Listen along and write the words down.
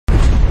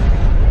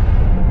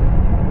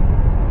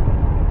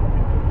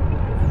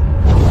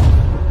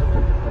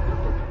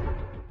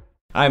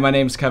Hi, my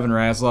name's Kevin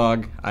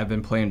Razlog. I've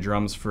been playing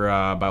drums for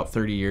about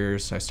 30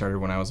 years. I started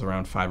when I was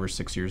around 5 or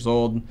 6 years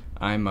old.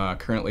 I'm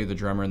currently the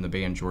drummer in the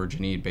band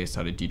Georgia Need, based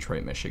out of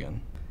Detroit,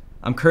 Michigan.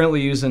 I'm currently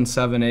using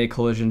 7A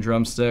Collision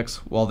Drumsticks.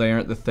 While they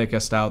aren't the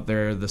thickest out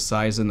there, the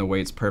size and the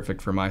weight's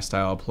perfect for my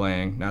style of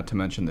playing, not to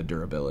mention the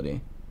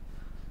durability.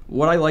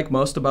 What I like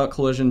most about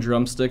Collision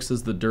Drumsticks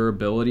is the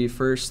durability,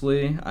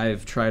 firstly.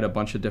 I've tried a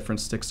bunch of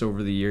different sticks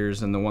over the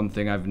years, and the one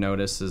thing I've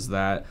noticed is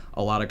that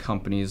a lot of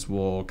companies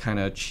will kind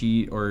of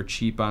cheat or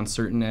cheap on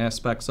certain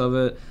aspects of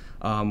it.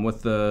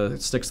 With the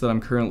sticks that I'm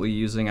currently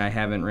using, I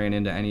haven't ran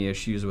into any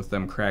issues with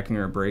them cracking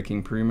or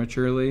breaking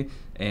prematurely,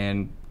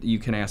 and you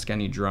can ask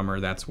any drummer,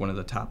 that's one of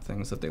the top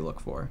things that they look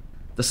for.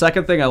 The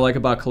second thing I like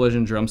about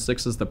Collision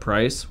Drumsticks is the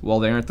price. While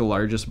they aren't the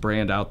largest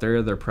brand out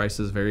there, their price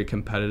is very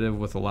competitive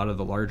with a lot of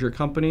the larger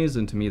companies,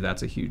 and to me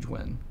that's a huge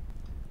win.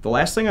 The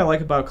last thing I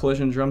like about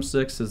Collision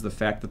Drumsticks is the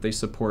fact that they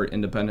support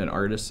independent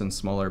artists and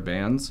smaller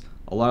bands.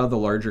 A lot of the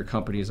larger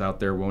companies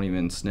out there won't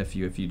even sniff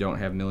you if you don't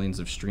have millions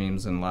of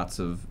streams and lots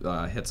of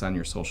hits on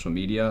your social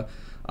media.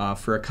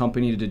 For a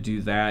company to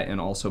do that and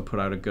also put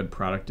out a good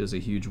product is a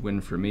huge win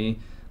for me.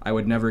 I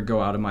would never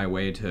go out of my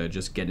way to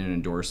just get an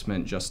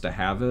endorsement just to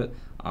have it.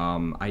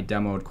 I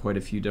demoed quite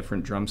a few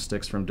different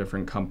drumsticks from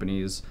different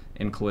companies,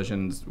 and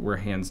Collisions were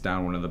hands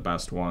down one of the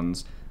best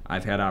ones.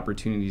 I've had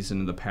opportunities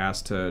in the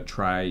past to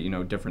try,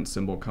 different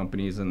cymbal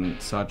companies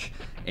and such,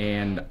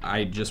 and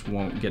I just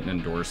won't get an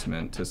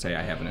endorsement to say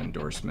I have an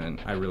endorsement.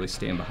 I really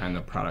stand behind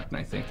the product, and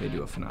I think they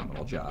do a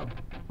phenomenal job.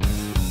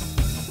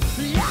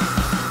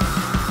 Yeah!